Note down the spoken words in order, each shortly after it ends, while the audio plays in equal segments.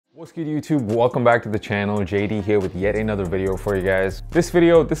What's good YouTube? Welcome back to the channel. JD here with yet another video for you guys. This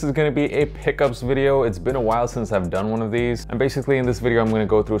is going to be a pickups video. It's been a while since I've done one of these. And basically in this video, I'm going to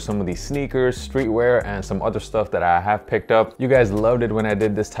go through some of these sneakers, streetwear, and some other stuff that I have picked up. You guys loved it when I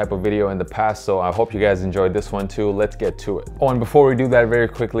did this type of video in the past, so I hope you guys enjoyed this one too. Let's get to it. Oh, and before we do that, very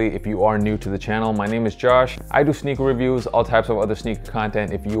quickly, if you are new to the channel, my name is Josh. I do sneaker reviews, all types of other sneaker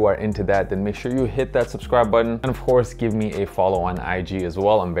content. If you are into that, then make sure you hit that subscribe button. And of course, give me a follow on IG as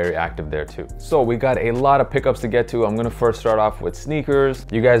well. I'm very active there too. So we got a lot of pickups to get to. I'm gonna first start off with sneakers.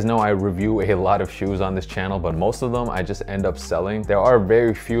 You guys know I review a lot of shoes on this channel, but most of them I just end up selling. There are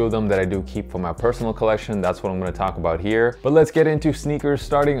very few of them that I do keep for my personal collection. That's what I'm gonna talk about here. But let's get into sneakers,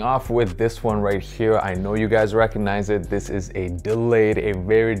 starting off with this one right here. I know you guys recognize it. This is a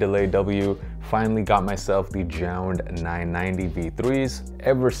very delayed W. Finally got myself the Jjjjound 990 V3s.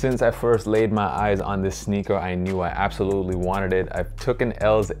 Ever since I first laid my eyes on this sneaker, I knew I absolutely wanted it. I've taken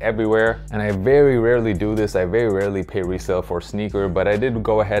L's everywhere, and I very rarely do this. I very rarely pay resale for a sneaker, but I did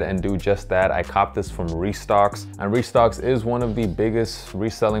go ahead and do just that. I copped this from Restocks, and Restocks is one of the biggest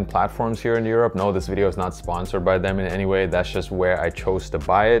reselling platforms here in Europe. No, this video is not sponsored by them in any way. That's just where I chose to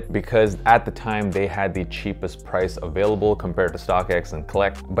buy it because at the time they had the cheapest price available compared to StockX and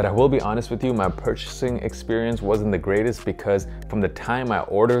Collect. But I will be honest with you, my purchasing experience wasn't the greatest because from the time I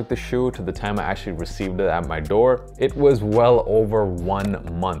ordered the shoe to the time I actually received it at my door, it was well over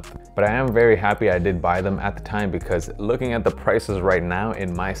 1 month. But I am very happy I did buy them at the time because looking at the prices right now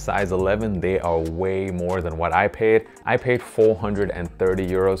in my size 11, they are way more than what I paid. I paid 430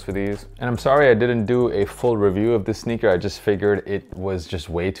 euros for these. And I'm sorry I didn't do a full review of this sneaker. I just figured it was just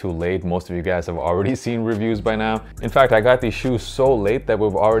way too late. Most of you guys have already seen reviews by now. In fact, I got these shoes so late that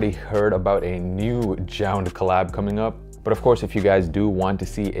we've already heard about a new Jjjjound collab coming up. But of course, if you guys do want to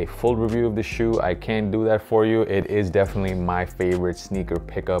see a full review of the shoe, I can do that for you. It is definitely my favorite sneaker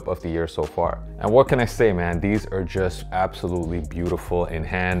pickup of the year so far. And what can I say, man? These are just absolutely beautiful in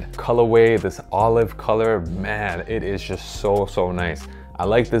hand. Colorway, this olive color, man, it is just so nice. I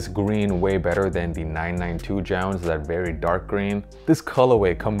like this green way better than the 992 Jjounds, that very dark green. This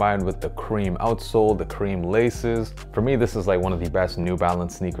colorway combined with the cream outsole, the cream laces. For me, this is like one of the best New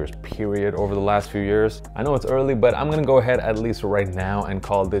Balance sneakers, period, over the last few years. I know it's early, but I'm gonna go ahead at least right now and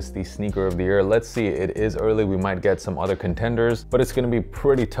call this the sneaker of the year. Let's see, it is early. We might get some other contenders, but it's gonna be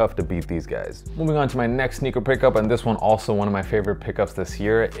pretty tough to beat these guys. Moving on to my next sneaker pickup, and this one also one of my favorite pickups this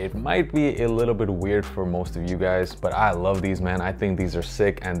year. It might be a little bit weird for most of you guys, but I love these, man. I think these are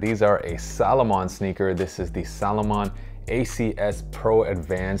sick, and these are a Salomon sneaker. This is the Salomon ACS Pro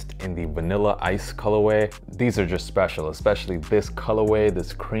Advanced in the Vanilla Ice colorway. These are just special, especially this colorway,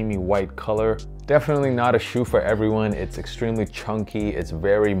 this creamy white color. Definitely not a shoe for everyone. It's extremely chunky. It's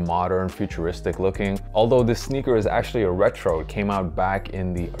very modern, futuristic looking. Although this sneaker is actually a retro. It came out back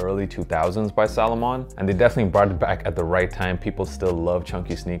in the early 2000s by Salomon, and they definitely brought it back at the right time. People still love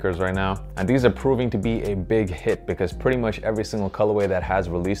chunky sneakers right now. And these are proving to be a big hit because pretty much every single colorway that has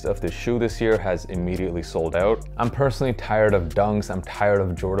released of this shoe this year has immediately sold out. I'm personally tired of Dunks. I'm tired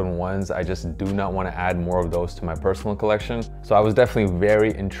of Jordan 1s. I just do not want to add more of those to my personal collection. So I was definitely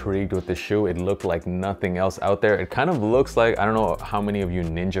very intrigued with the shoe. It looked like nothing else out there. It kind of looks like, I don't know how many of you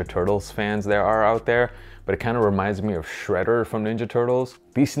Ninja Turtles fans there are out there, but it kind of reminds me of Shredder from Ninja Turtles.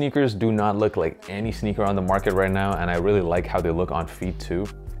 These sneakers do not look like any sneaker on the market right now, and I really like how they look on feet too.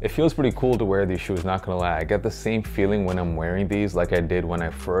 It feels pretty cool to wear these shoes, not gonna lie. I get the same feeling when I'm wearing these like I did when I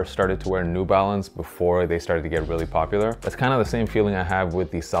first started to wear New Balance before they started to get really popular. That's kind of the same feeling I have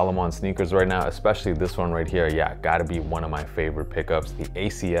with the Salomon sneakers right now, especially this one right here. Yeah, gotta be one of my favorite pickups, the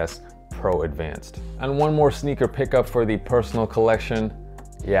ACS Pro Advanced. And one more sneaker pickup for the personal collection.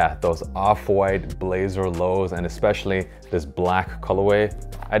 Yeah, those off-white blazer lows, and especially this black colorway.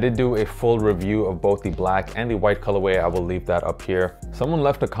 I did do a full review of both the black and the white colorway. I will leave that up here. Someone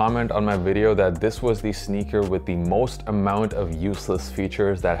left a comment on my video that this was the sneaker with the most amount of useless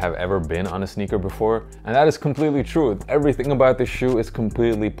features that have ever been on a sneaker before. And that is completely true. Everything about this shoe is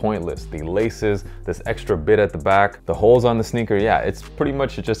completely pointless. The laces, this extra bit at the back, the holes on the sneaker, yeah, it's pretty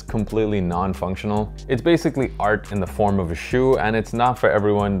much just completely non-functional. It's basically art in the form of a shoe, and it's not for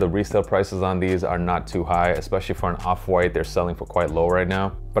everyone. The resale prices on these are not too high, especially for an off-white. They're selling for quite low right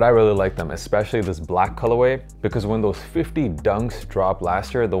now. But I really like them, especially this black colorway, because when those 50 Dunks dropped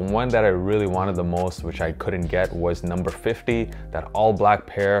last year, the one that I really wanted the most, which I couldn't get, was number 50, that all black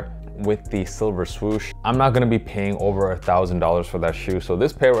pair. with the silver swoosh. I'm not gonna be paying over $1,000 for that shoe, so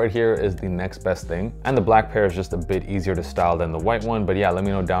this pair right here is the next best thing. And the black pair is just a bit easier to style than the white one, but yeah, let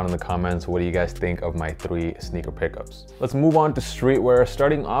me know down in the comments, what do you guys think of my 3 sneaker pickups? Let's move on to streetwear,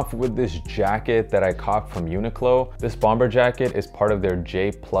 starting off with this jacket that I copped from Uniqlo. This bomber jacket is part of their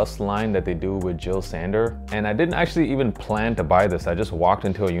J Plus line that they do with Jill Sander. And I didn't actually even plan to buy this. I just walked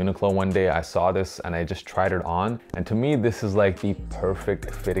into a Uniqlo one day, I saw this and I just tried it on. And to me, this is like the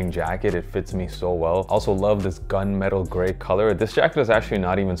perfect fitting jacket. It fits me so well. Also love this gunmetal gray color. This jacket is actually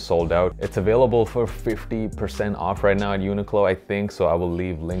not even sold out. It's available for 50% off right now at Uniqlo, I think. So I will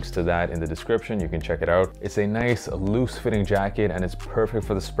leave links to that in the description. You can check it out. It's a nice loose fitting jacket and it's perfect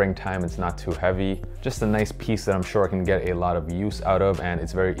for the springtime. It's not too heavy. Just a nice piece that I'm sure I can get a lot of use out of, and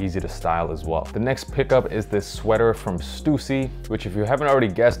it's very easy to style as well. The next pickup is this sweater from Stussy, which if you haven't already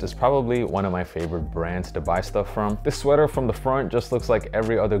guessed is probably one of my favorite brands to buy stuff from. This sweater from the front just looks like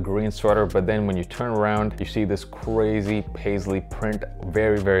every other green sweater, but then when you turn around, you see this crazy paisley print,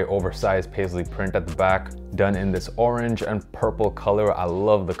 very oversized paisley print at the back, done in this orange and purple color. I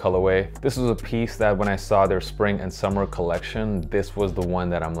love the colorway. This was a piece that when I saw their spring and summer collection, this was the one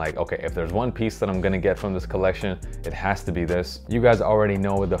that I'm like, okay, if there's one piece that I'm gonna get from this collection, it has to be this. You guys already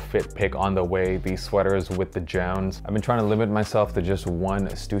know the fit pick on the way, these sweaters with the Jjounds. I've been trying to limit myself to just one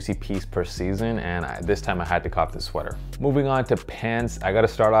Stussy piece per season, and this time I had to cop this sweater. Moving on to pants, I gotta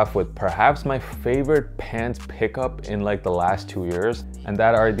start off with perhaps my favorite pants pickup in like the last 2 years, and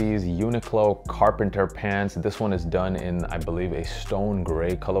that are these Uniqlo carpenter pants. This one is done in, I believe, a stone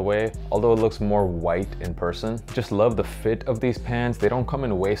gray colorway, although it looks more white in person. Just love the fit of these pants. They don't come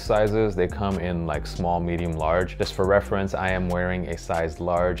in waist sizes, they come in like small, medium, large. Just for reference, I am wearing a size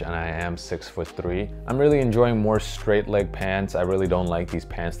large and I am 6'3". I'm really enjoying more straight leg pants. I really don't like these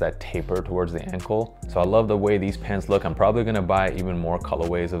pants that taper towards the ankle. So I love the way these pants look. I'm probably gonna buy even more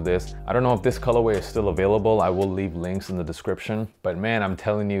colorways of this. I don't know if this colorway is still available. I will leave links in the description, but man, I'm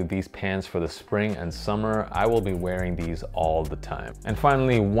telling you, these pants for the spring and summer, I will be wearing these all the time. And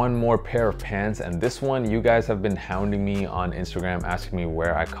finally, one more pair of pants, and this one, you guys have been hounding me on Instagram asking me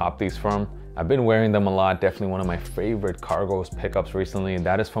where I copped these from. I've been wearing them a lot. Definitely one of my favorite cargos pickups recently.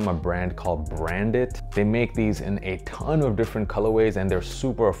 That is from a brand called Brandit. They make these in a ton of different colorways and they're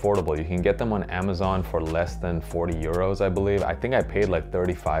super affordable. You can get them on Amazon for less than 40 euros, I believe. I think I paid like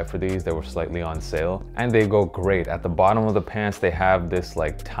 35 for these. They were slightly on sale and they go great. At the bottom of the pants, they have this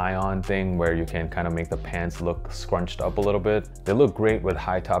like tie-on thing where you can kind of make the pants look scrunched up a little bit. They look great with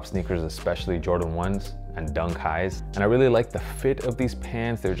high top sneakers, especially Jordan 1s and Dunk highs. And I really like the fit of these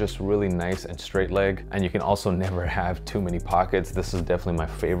pants. They're just really nice and straight leg. And you can also never have too many pockets. This is definitely my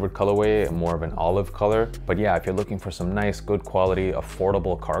favorite colorway, more of an olive color. But yeah, if you're looking for some nice, good quality,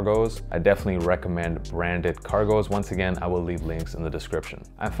 affordable cargos, I definitely recommend Branded cargos. Once again, I will leave links in the description.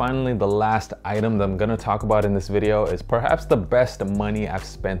 And finally, the last item that I'm gonna talk about in this video is perhaps the best money I've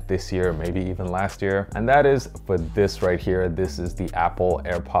spent this year, maybe even last year. And that is for this right here. This is the Apple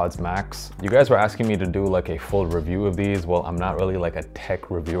Airpods Max. You guys were asking me to do like a full review of these. Well, I'm not really like a tech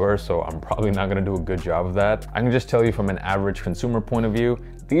reviewer, so I'm probably not gonna do a good job of that. I can just tell you from an average consumer point of view,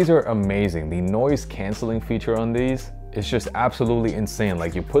 these are amazing. The noise canceling feature on these, it's just absolutely insane.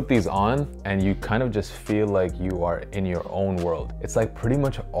 Like you put these on and you kind of just feel like you are in your own world. It's like pretty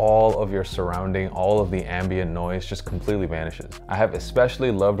much all of your surrounding, all of the ambient noise just completely vanishes. I have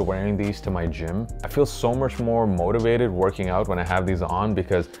especially loved wearing these to my gym. I feel so much more motivated working out when I have these on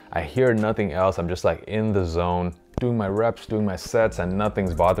because I hear nothing else. I'm just like in the zone, doing my reps, doing my sets, and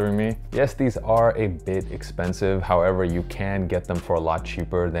nothing's bothering me. Yes, these are a bit expensive. However, you can get them for a lot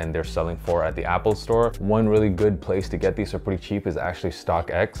cheaper than they're selling for at the Apple store. One really good place to get these for pretty cheap is actually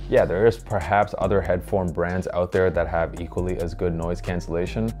StockX. Yeah, there is perhaps other headphone brands out there that have equally as good noise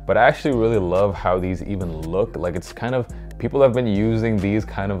cancellation, but I actually really love how these even look. Like it's kind of, people have been using these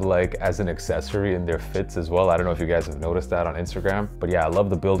kind of like as an accessory in their fits as well. I don't know if you guys have noticed that on Instagram, but yeah, I love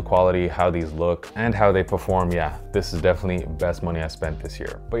the build quality, how these look and how they perform. Yeah, this is definitely best money I spent this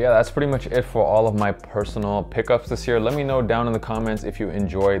year. But yeah, that's pretty much it for all of my personal pickups this year. Let me know down in the comments if you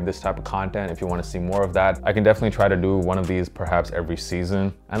enjoyed this type of content, if you want to see more of that. I can definitely try to do one of these perhaps every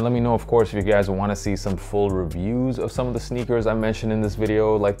season. And let me know, of course, if you guys want to see some full reviews of some of the sneakers I mentioned in this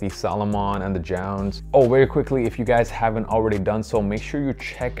video, like the Salomon and the Jjounds. Oh, very quickly, if you guys haven't already done so, make sure you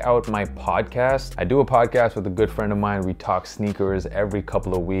check out my podcast. I do a podcast with a good friend of mine. We talk sneakers every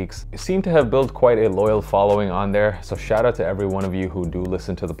couple of weeks. I seem to have built quite a loyal following on there. So shout out to every one of you who do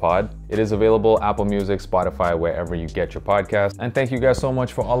listen to the pod. It is available Apple Music, Spotify, wherever you get your podcast. And thank you guys so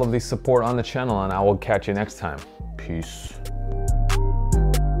much for all of the support on the channel, and I will catch you next time. Peace.